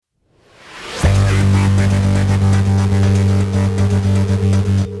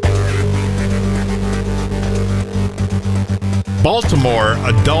Baltimore,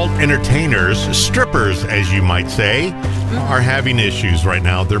 adult entertainers, strippers, as you might say, are having issues right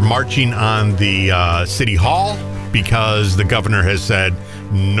now. They're marching on the city hall because the governor has said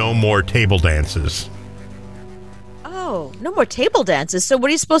no more table dances. Oh, no more table dances. So what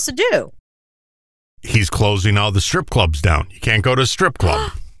are you supposed to do? He's closing all the strip clubs down. You can't go to a strip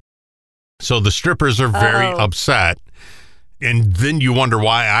club. So the strippers are very upset. And then you wonder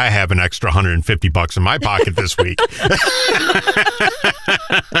why I have an extra $150 in my pocket this week.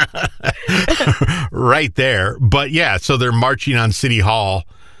 Right there. But yeah, so they're marching on City Hall.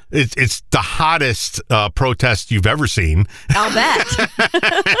 It's the hottest protest you've ever seen. I'll bet.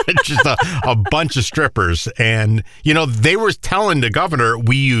 Just a bunch of strippers. And, you know, they were telling the governor,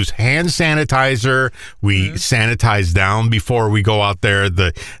 we use hand sanitizer. We sanitize down before we go out there.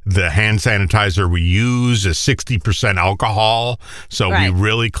 The hand sanitizer we use is 60% alcohol. So we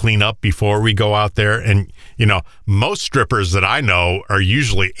really clean up before we go out there. And, you know, most strippers that I know are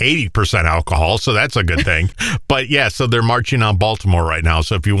usually 80% alcohol. So that's a good thing. But yeah, so they're marching on Baltimore right now.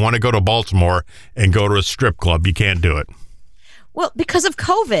 So if you want to go to Baltimore and go to a strip club, you can't do it. Well, because of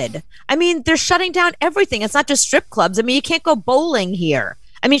COVID. I mean, they're shutting down everything. It's not just strip clubs. I mean, you can't go bowling here.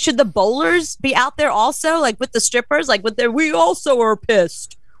 I mean, should the bowlers be out there also, like with the strippers, like with their, we also are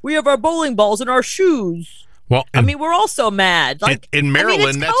pissed. We have our bowling balls in our shoes. Well, I mean, we're also mad. Like in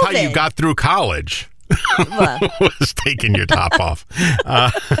Maryland, that's how you got through college. Was taking your top off.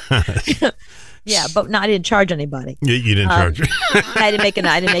 Yeah, but no, I didn't charge anybody. You didn't charge. I didn't make any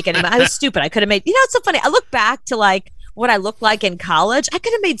money. I was stupid. I could have made, you know, it's so funny. I look back to like what I looked like in college. I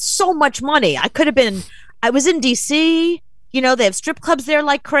could have made so much money. I was in DC, you know, they have strip clubs there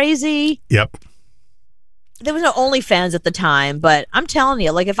like crazy. Yep. There was no OnlyFans at the time, but I'm telling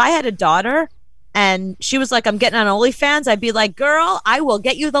you, like if I had a daughter and she was like, I'm getting on OnlyFans, I'd be like, girl, I will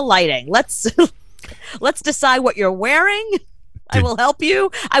get you the lighting. Let's decide what you're wearing. I will help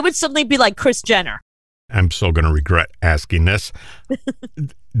you. I would suddenly be like Kris Jenner. I'm so going to regret asking this.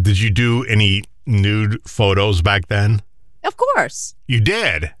 Did you do any nude photos back then? Of course. You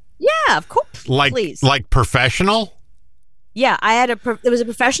did? Yeah, of course. Please. Like professional? Yeah, I had there was a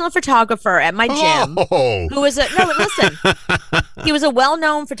professional photographer at my gym who was he was a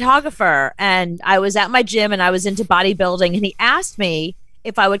well-known photographer, and I was at my gym and I was into bodybuilding, and he asked me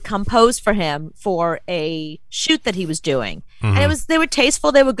if I would come pose for him for a shoot that he was doing. And they were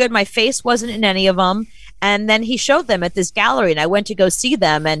tasteful. They were good. My face wasn't in any of them. And then he showed them at this gallery and I went to go see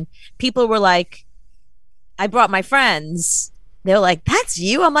them. And people were like, I brought my friends. They were like, that's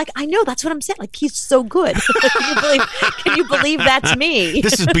you? I'm like, I know. That's what I'm saying. Like, he's so good. Can you believe that's me?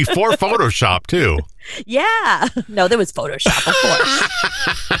 This is before Photoshop too. Yeah. No, there was Photoshop, of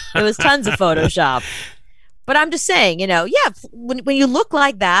course. There was tons of Photoshop. But I'm just saying, you know, yeah, when you look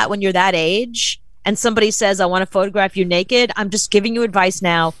like that, when you're that age, and somebody says, I want to photograph you naked, I'm just giving you advice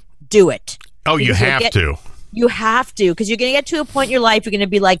now, do it. Oh, you have to. You have to, because you're going to get to a point in your life, you're going to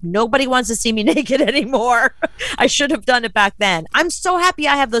be like, nobody wants to see me naked anymore. I should have done it back then. I'm so happy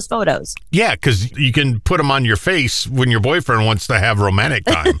I have those photos. Yeah, because you can put them on your face when your boyfriend wants to have romantic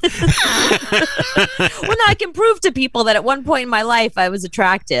time. Well, no, I can prove to people that at one point in my life, I was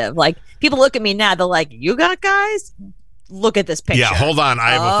attractive. Like, people look at me now, they're like, you got guys? Look at this picture. Yeah, hold on.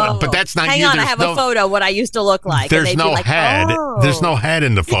 I have but that's not Hang you. on, I have a photo what I used to look like. There's no like, head. There's no head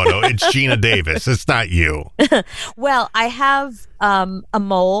in the photo. It's Gina Davis. It's not you. Well, I have a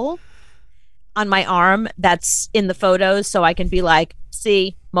mole on my arm that's in the photos, so I can be like,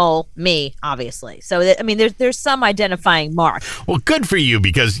 see, mole, me, obviously. So, I mean, there's some identifying mark. Well, good for you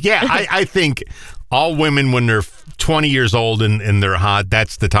because, yeah, I think all women, when they're 20 years old and they're hot,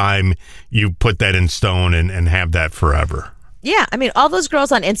 that's the time you put that in stone and have that forever. Yeah, I mean, all those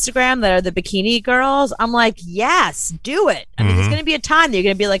girls on Instagram that are the bikini girls, I'm like, yes, do it. I mean, there's going to be a time that you're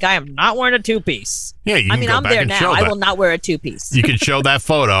going to be like, I am not wearing a two-piece. Yeah, you can go I'm back there and now. show I that. will not wear a two-piece. You can show that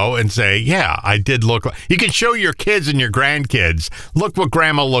photo and say, yeah, I did look like. You can show your kids and your grandkids, look what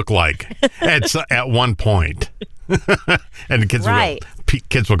grandma looked like at one point. And the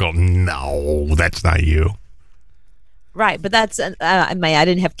kids will go, no, that's not you. Right, but that's I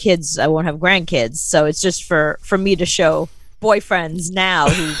didn't have kids. I won't have grandkids, so it's just for me to show boyfriends now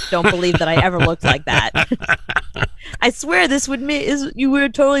who don't believe that I ever looked like that. I swear you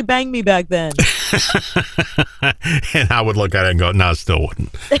would totally bang me back then. And I would look at it and go, no, still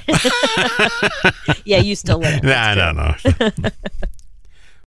wouldn't. Yeah, you still wouldn't. Nah, no.